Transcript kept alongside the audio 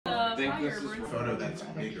think this is a photo that's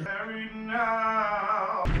bigger.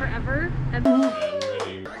 Forever. I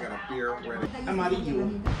got a beer ready. I'm out of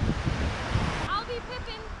you. I'll be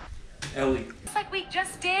Pippin. Ellie. Just like we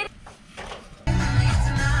just did.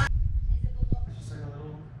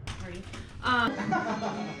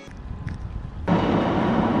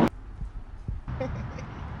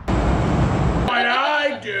 What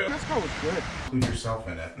I do? This car was good. Include yourself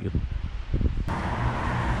in it.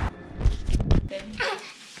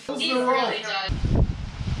 He really does.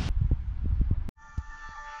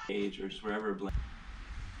 Age or just wherever.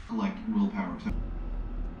 Like willpower.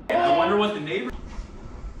 I wonder what the neighbor.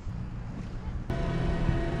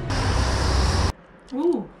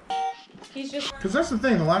 Ooh. He's just. Because that's the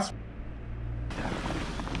thing. The last.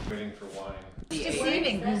 Waiting for wine.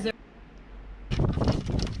 Deceiving because they're.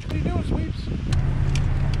 What are you doing, Sweeps?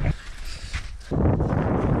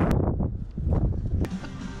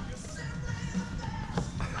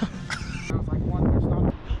 Sounds like one. There's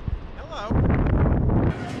not. Hello.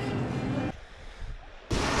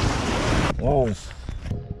 Whoa.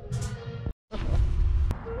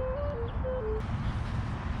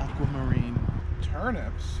 Aquamarine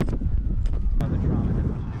turnips.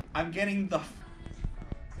 I'm getting the.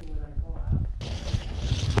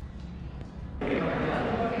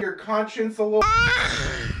 Your conscience a little.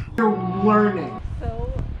 You're learning.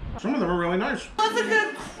 So. Some of them are really nice. What's a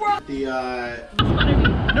good crop? The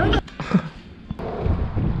No.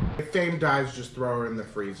 if Fame dies, just throw her in the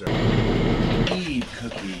freezer. Eat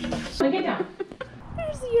cookies. Get down.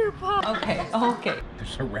 There's your pop. Okay. Okay.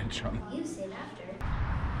 There's a wrench on. You sit after.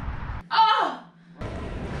 Oh.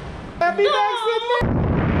 Happy No!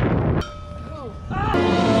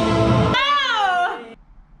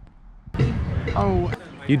 Oh.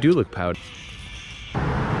 You do look pouty.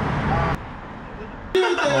 Oh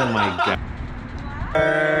my god.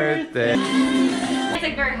 Birthday. It's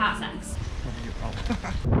like very hot sex.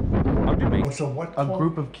 I'm doing So what? a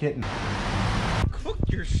group of kittens. Cook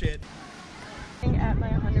your shit. At my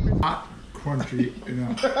 100%. Hot, crunchy, you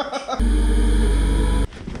know.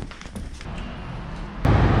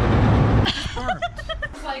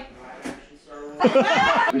 It's like.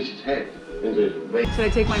 Should I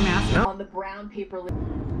take my mask off? On the brown paper. So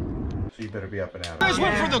you better be up and out. You guys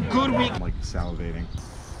went for the good week. I'm like salivating.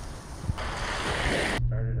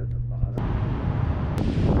 Started at the bottom.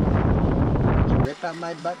 Rip out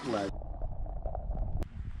my butt plug.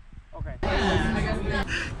 Okay.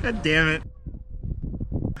 God damn it.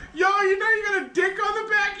 Yo, you know you're gonna dick on the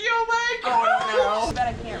back of your leg? Oh no. But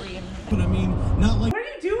I can't read. But I mean, not like. What are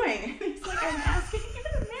you doing? He's like, I'm asking you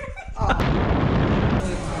to marry. Oh.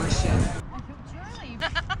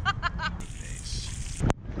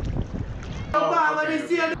 Hold on, let me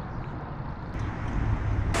see it.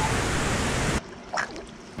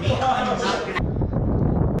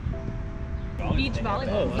 Beach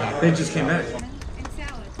volleyball. They just came back.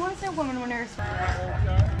 Who wants a woman when there's.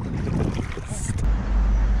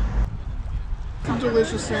 Some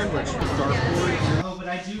delicious sandwich. Oh, but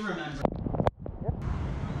I do remember.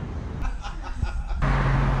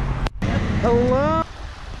 Hello.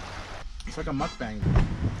 It's like a mukbang.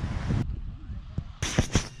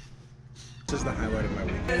 This is the highlight of my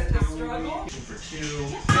week. For two.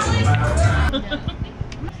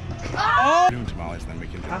 Oh! Doing tamales, then we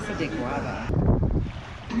can do Pasta de guava.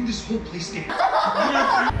 bring this whole place down.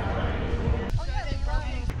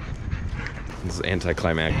 This is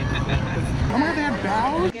anticlimactic. Oh my god, they have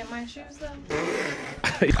bows? Get my shoes though.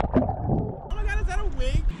 Oh my god, is that a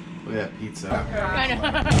wig? Look at that pizza. I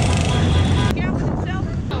know.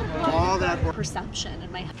 All that work. Perception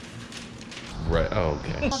in my head. Right, oh,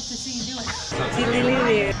 okay. Love to see you do it.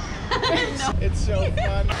 It's so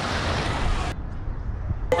fun.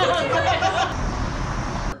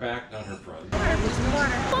 Her back, not her front.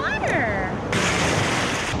 Water.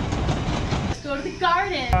 Let's go to the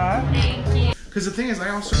garden. Thank you. Because the thing is, I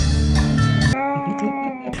also. You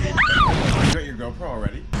got your GoPro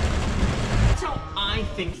already? That's how I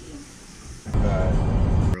think.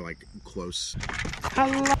 We're like close.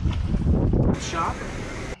 Shop.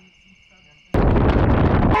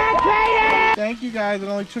 Thank you guys. It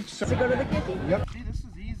only took so. To go to the kitchen? Yep. See, this is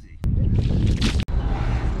easy.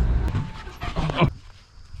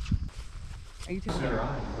 Are you taking Or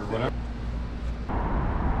whatever.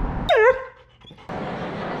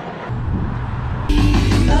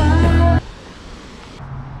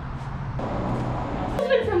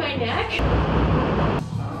 Open for my neck.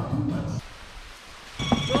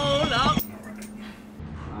 roll up?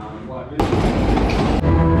 What?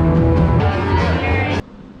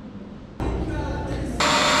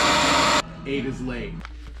 8 is late.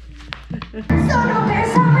 Lick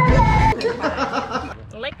it,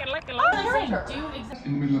 lick it, lick it. Sure.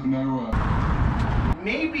 In the middle of nowhere.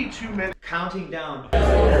 Maybe 2 minutes. Counting down.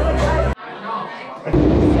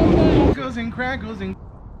 Goes and crackles and.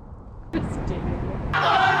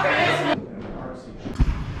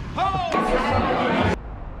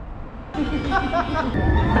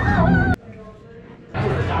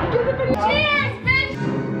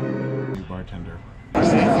 Bartender. A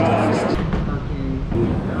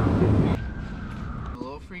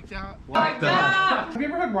little freaked out. What? Have you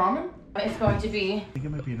ever had ramen? It's going to be. I think it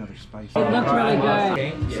might be another spice. It looked really good.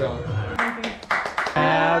 Okay, so.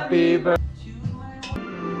 Happy birthday.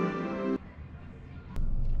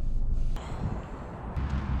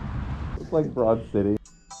 It's like Broad City.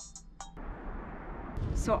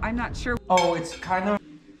 So I'm not sure. Oh, it's kind of.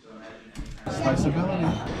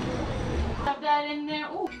 Spiceability. Have that in there.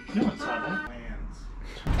 Ooh. No, it's not that.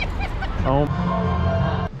 Oh.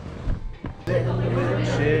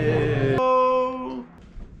 Shit. Oh.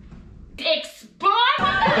 Explode!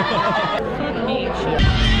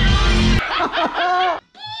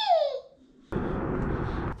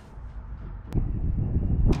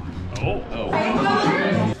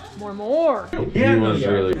 More. Yeah, no,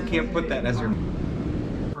 really. You can't put that as your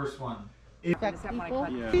first one. You can't.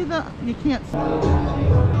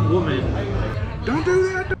 Woman. Don't do that.